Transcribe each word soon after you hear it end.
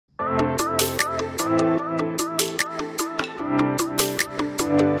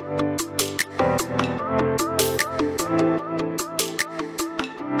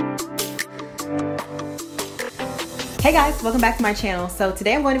Hey guys, welcome back to my channel. So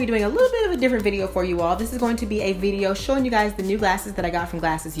today I'm going to be doing a little bit of a different video for you all. This is going to be a video showing you guys the new glasses that I got from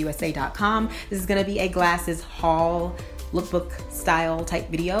glassesusa.com. This is going to be a glasses haul, lookbook style type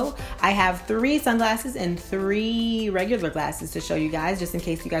video. I have 3 sunglasses and 3 regular glasses to show you guys, just in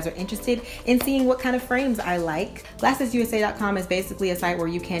case you guys are interested in seeing what kind of frames I like. Glassesusa.com is basically a site where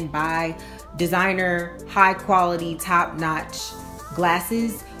you can buy designer, high quality, top-notch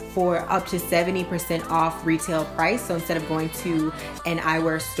glasses for up to 70% off retail price. So instead of going to an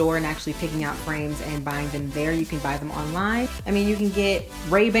eyewear store and actually picking out frames and buying them there, you can buy them online. I mean, you can get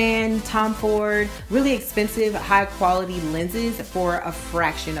Ray-Ban, Tom Ford, really expensive, high quality lenses for a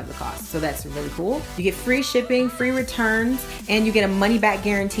fraction of the cost. So that's really cool. You get free shipping, free returns, and you get a money back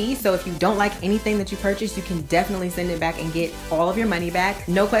guarantee. So if you don't like anything that you purchase, you can definitely send it back and get all of your money back.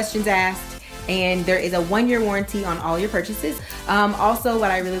 No questions asked. And there is a 1-year warranty on all your purchases. Also, what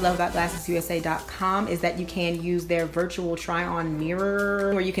I really love about glassesusa.com is that you can use their virtual try-on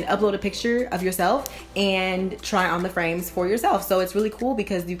mirror, where you can upload a picture of yourself and try on the frames for yourself. So it's really cool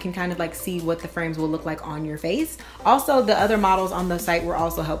because you can kind of like see what the frames will look like on your face. Also, the other models on the site were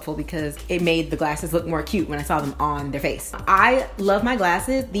also helpful because it made the glasses look more cute when I saw them on their face. I love my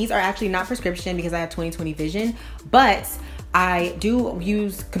glasses. These are actually not prescription because I have 20/20 vision, but I do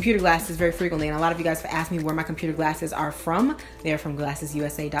use computer glasses very frequently, and a lot of you guys have asked me where my computer glasses are from. They're from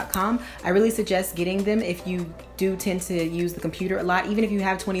glassesusa.com. I really suggest getting them if you do tend to use the computer a lot. Even if you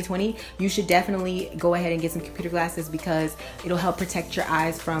have 20/20, you should definitely go ahead and get some computer glasses because it'll help protect your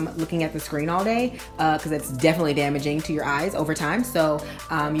eyes from looking at the screen all day, because it's definitely damaging to your eyes over time. So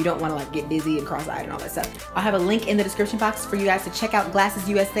you don't want to like get dizzy and cross-eyed and all that stuff. I'll have a link in the description box for you guys to check out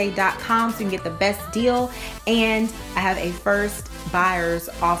glassesusa.com so you can get the best deal. And I have a first buyer's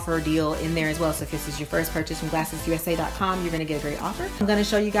offer deal in there as well. So if this is your first purchase from glassesusa.com, you're gonna get a great offer. I'm gonna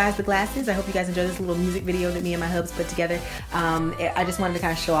show you guys the glasses. I hope you guys enjoy this little music video that me and my hubs put together. I just wanted to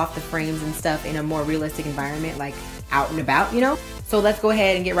kind of show off the frames and stuff in a more realistic environment, like out and about, you know? So let's go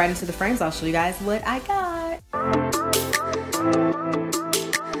ahead and get right into the frames. I'll show you guys what I got.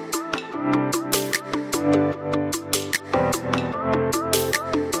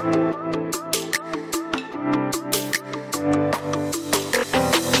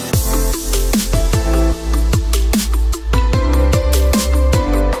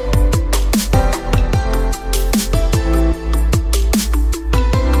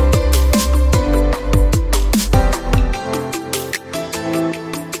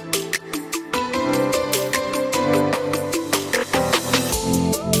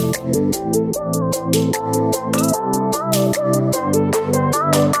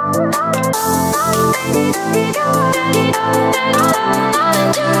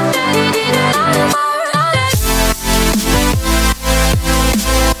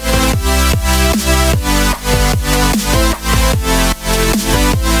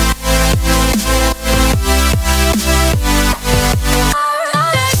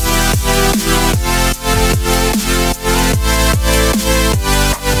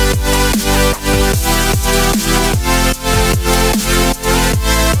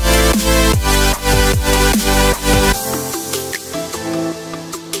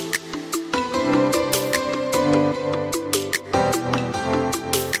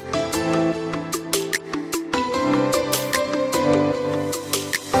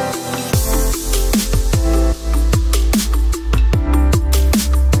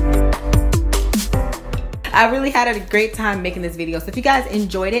 I really had a great time making this video. So if you guys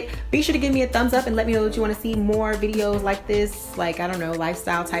enjoyed it, be sure to give me a thumbs up and let me know that you want to see more videos like this, like, I don't know,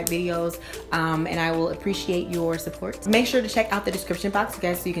 lifestyle type videos, and I will appreciate your support. Make sure to check out the description box, you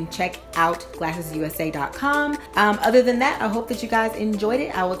guys, so you can check out glassesusa.com. Other than that, I hope that you guys enjoyed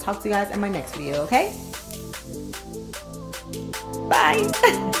it. I will talk to you guys in my next video, okay?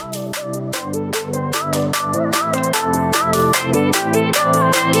 Bye.